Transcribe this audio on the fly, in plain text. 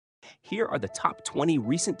Here are the top 20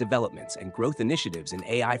 recent developments and growth initiatives in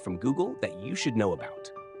AI from Google that you should know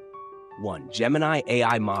about. 1. Gemini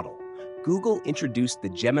AI Model. Google introduced the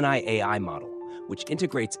Gemini AI model, which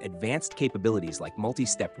integrates advanced capabilities like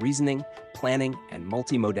multi-step reasoning, planning, and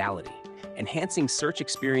multimodality, enhancing search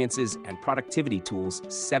experiences and productivity tools.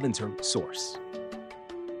 7. Source.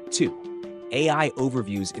 2. AI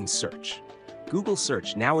Overviews in Search. Google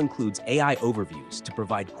Search now includes AI overviews to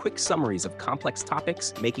provide quick summaries of complex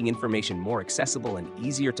topics, making information more accessible and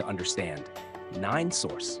easier to understand. 9.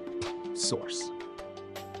 Source.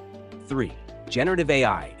 3. Generative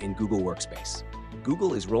AI in Google Workspace.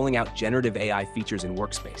 Google is rolling out generative AI features in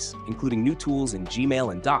Workspace, including new tools in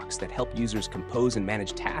Gmail and Docs that help users compose and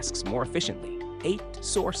manage tasks more efficiently. 8.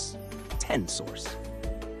 Source. 10. Source.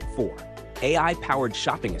 4. AI-powered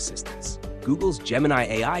shopping assistants. Google's Gemini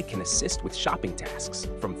AI can assist with shopping tasks,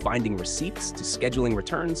 from finding receipts to scheduling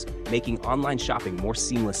returns, making online shopping more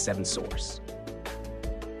seamless. 7. Source.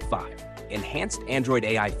 5. Enhanced Android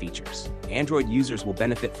AI features. Android users will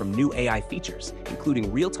benefit from new AI features,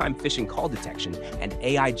 including real-time phishing call detection and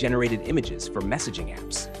AI-generated images for messaging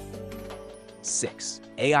apps. 6.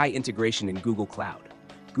 AI integration in Google Cloud.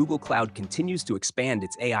 Google Cloud continues to expand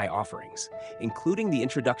its AI offerings, including the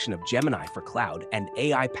introduction of Gemini for Cloud and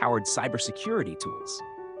AI-powered cybersecurity tools.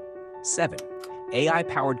 7.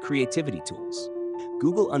 AI-powered creativity tools.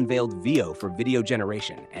 Google unveiled Veo for video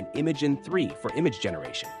generation and Imagen 3 for image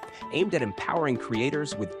generation, aimed at empowering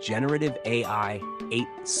creators with generative AI. 8.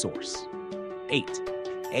 Source. 8.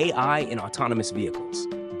 AI in autonomous vehicles.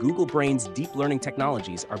 Google Brain's deep learning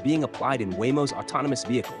technologies are being applied in Waymo's autonomous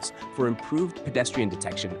vehicles for improved pedestrian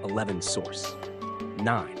detection. 11. Source.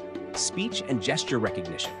 9. Speech and gesture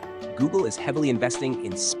recognition. Google is heavily investing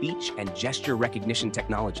in speech and gesture recognition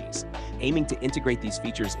technologies, aiming to integrate these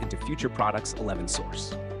features into future products. 11.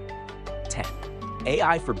 Source. 10.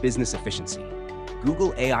 AI for business efficiency.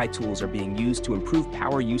 Google AI tools are being used to improve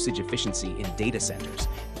power usage efficiency in data centers,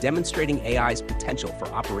 demonstrating AI's potential for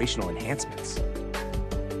operational enhancements.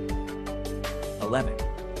 11.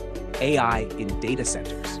 AI in data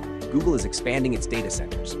centers. Google is expanding its data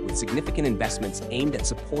centers with significant investments aimed at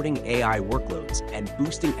supporting AI workloads and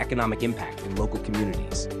boosting economic impact in local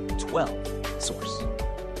communities. 12. Source.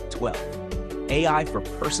 12. AI for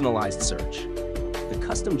personalized search. The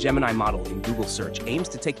custom Gemini model in Google Search aims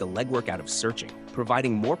to take the legwork out of searching,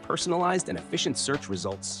 providing more personalized and efficient search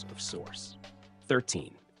results. Source.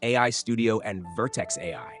 13. AI Studio and Vertex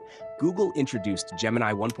AI. Google introduced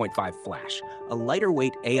Gemini 1.5 Flash, a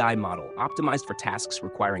lighter-weight AI model optimized for tasks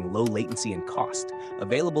requiring low latency and cost,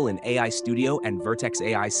 available in AI Studio and Vertex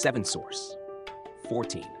AI. 7. Source.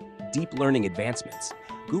 14. Deep learning advancements.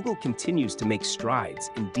 Google continues to make strides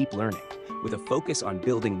in deep learning, with a focus on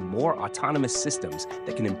building more autonomous systems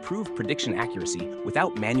that can improve prediction accuracy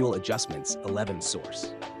without manual adjustments. 11.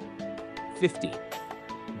 Source. 15.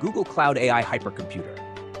 Google Cloud AI Hypercomputer.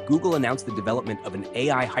 Google announced the development of an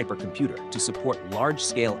AI hypercomputer to support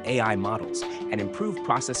large-scale AI models and improve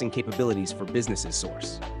processing capabilities for businesses.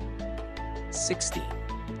 Source. 16.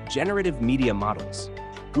 Generative media models.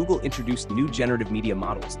 Google introduced new generative media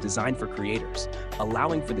models designed for creators,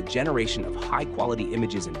 allowing for the generation of high-quality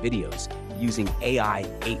images and videos using AI.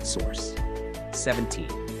 8. Source. 17.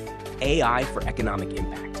 AI for economic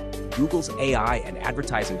impact. Google's AI and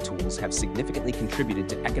advertising tools have significantly contributed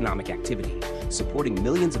to economic activity, supporting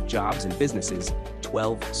millions of jobs and businesses.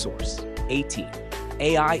 12. Source. 18.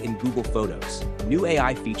 AI in Google Photos. New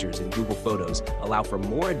AI features in Google Photos allow for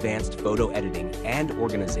more advanced photo editing and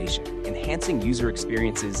organization, enhancing user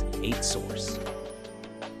experiences. 8. Source.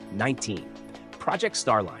 19. Project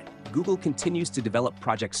Starline. Google continues to develop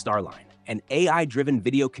Project Starline, an AI-driven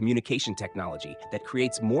video communication technology that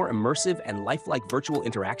creates more immersive and lifelike virtual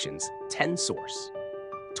interactions. 10. Source.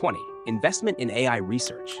 20. Investment in AI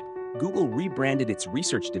research. Google rebranded its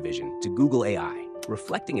research division to Google AI,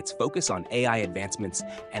 reflecting its focus on AI advancements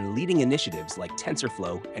and leading initiatives like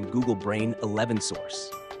TensorFlow and Google Brain. 11.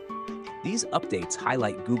 Source. These updates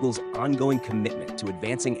highlight Google's ongoing commitment to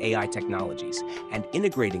advancing AI technologies and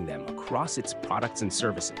integrating them across its products and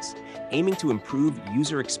services, aiming to improve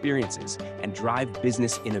user experiences and drive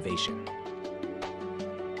business innovation.